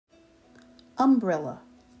Umbrella,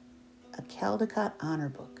 a Caldecott Honor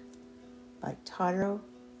book by Taro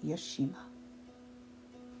Yashima.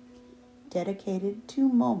 Dedicated to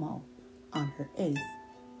Momo on her 8th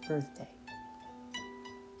birthday.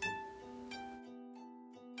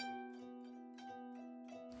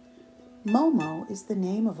 Momo is the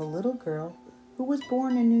name of a little girl who was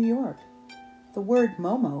born in New York. The word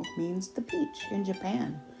Momo means the peach in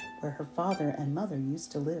Japan, where her father and mother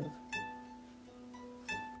used to live.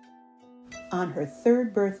 On her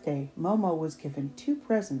 3rd birthday, Momo was given 2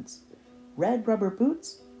 presents, red rubber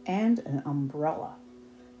boots and an umbrella.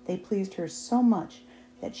 They pleased her so much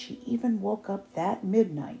that she even woke up that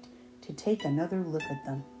midnight to take another look at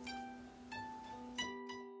them.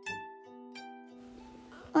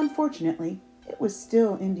 Unfortunately, it was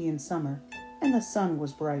still Indian summer, and the sun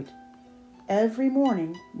was bright. Every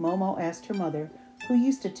morning, Momo asked her mother, who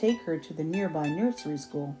used to take her to the nearby nursery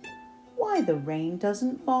school, why the rain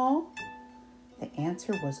doesn't fall. The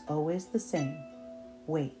answer was always the same.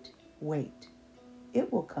 Wait, wait.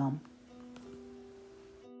 It will come.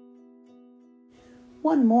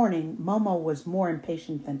 One morning, Momo was more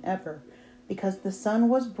impatient than ever because the sun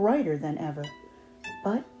was brighter than ever.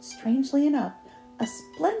 But, strangely enough, a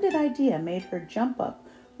splendid idea made her jump up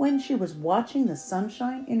when she was watching the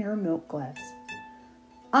sunshine in her milk glass.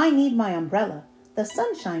 I need my umbrella. The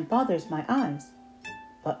sunshine bothers my eyes.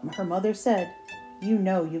 But her mother said, you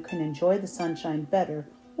know you can enjoy the sunshine better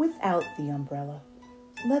without the umbrella.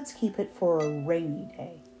 Let's keep it for a rainy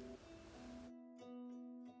day.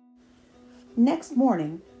 Next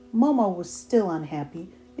morning, Momo was still unhappy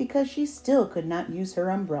because she still could not use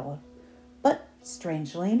her umbrella. But,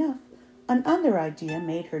 strangely enough, another idea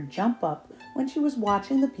made her jump up when she was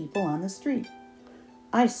watching the people on the street.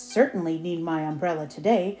 I certainly need my umbrella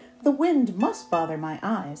today. The wind must bother my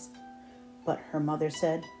eyes. But her mother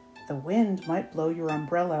said, the wind might blow your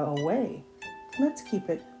umbrella away. Let's keep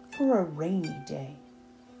it for a rainy day.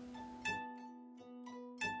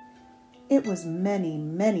 It was many,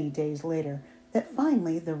 many days later that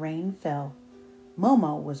finally the rain fell.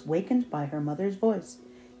 Momo was wakened by her mother's voice.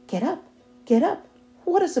 Get up, get up.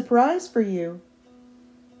 What a surprise for you.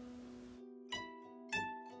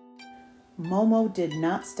 Momo did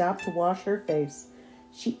not stop to wash her face.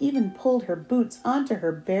 She even pulled her boots onto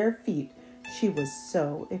her bare feet. She was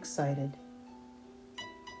so excited.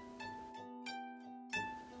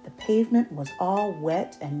 The pavement was all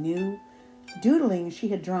wet and new. Doodling she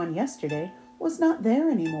had drawn yesterday was not there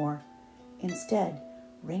anymore. Instead,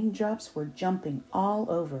 raindrops were jumping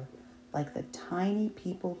all over like the tiny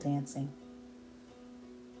people dancing.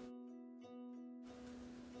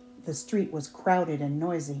 The street was crowded and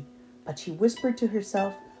noisy, but she whispered to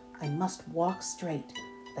herself, I must walk straight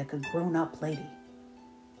like a grown-up lady.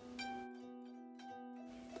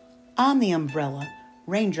 On the umbrella,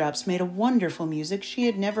 raindrops made a wonderful music she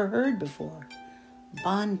had never heard before.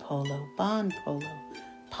 Bon polo, pon polo,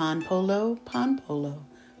 pon polo, pon polo,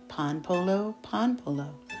 pon polo, pon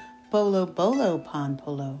polo, bolo bolo pon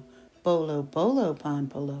polo, bolo bolo pon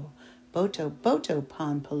polo, boto boto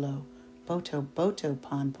pon polo, boto boto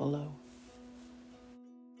pon polo.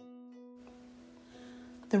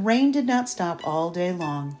 The rain did not stop all day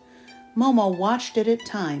long. Momo watched it at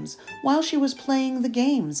times while she was playing the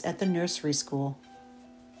games at the nursery school.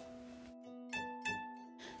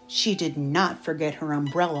 She did not forget her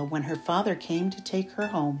umbrella when her father came to take her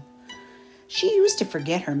home. She used to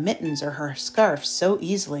forget her mittens or her scarf so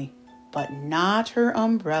easily, but not her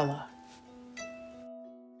umbrella.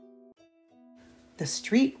 The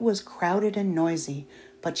street was crowded and noisy,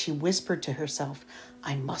 but she whispered to herself,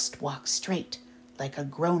 I must walk straight like a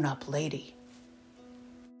grown-up lady.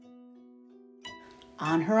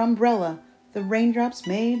 On her umbrella, the raindrops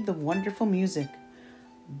made the wonderful music.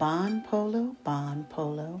 Bon polo, pon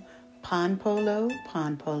polo, pon polo,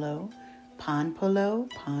 pon polo, pon polo,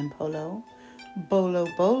 pon polo, bolo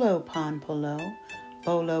bolo pon polo,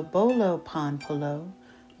 bolo bolo pon polo,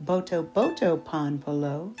 boto boto pon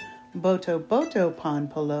polo, boto boto pon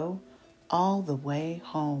polo, all the way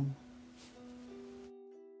home.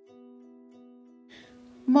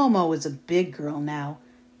 Momo is a big girl now,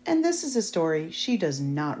 and this is a story she does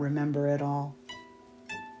not remember at all.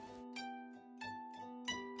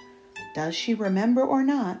 Does she remember or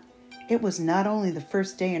not, it was not only the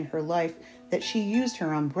first day in her life that she used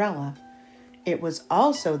her umbrella, it was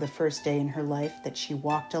also the first day in her life that she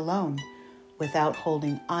walked alone, without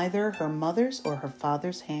holding either her mother's or her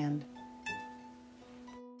father's hand.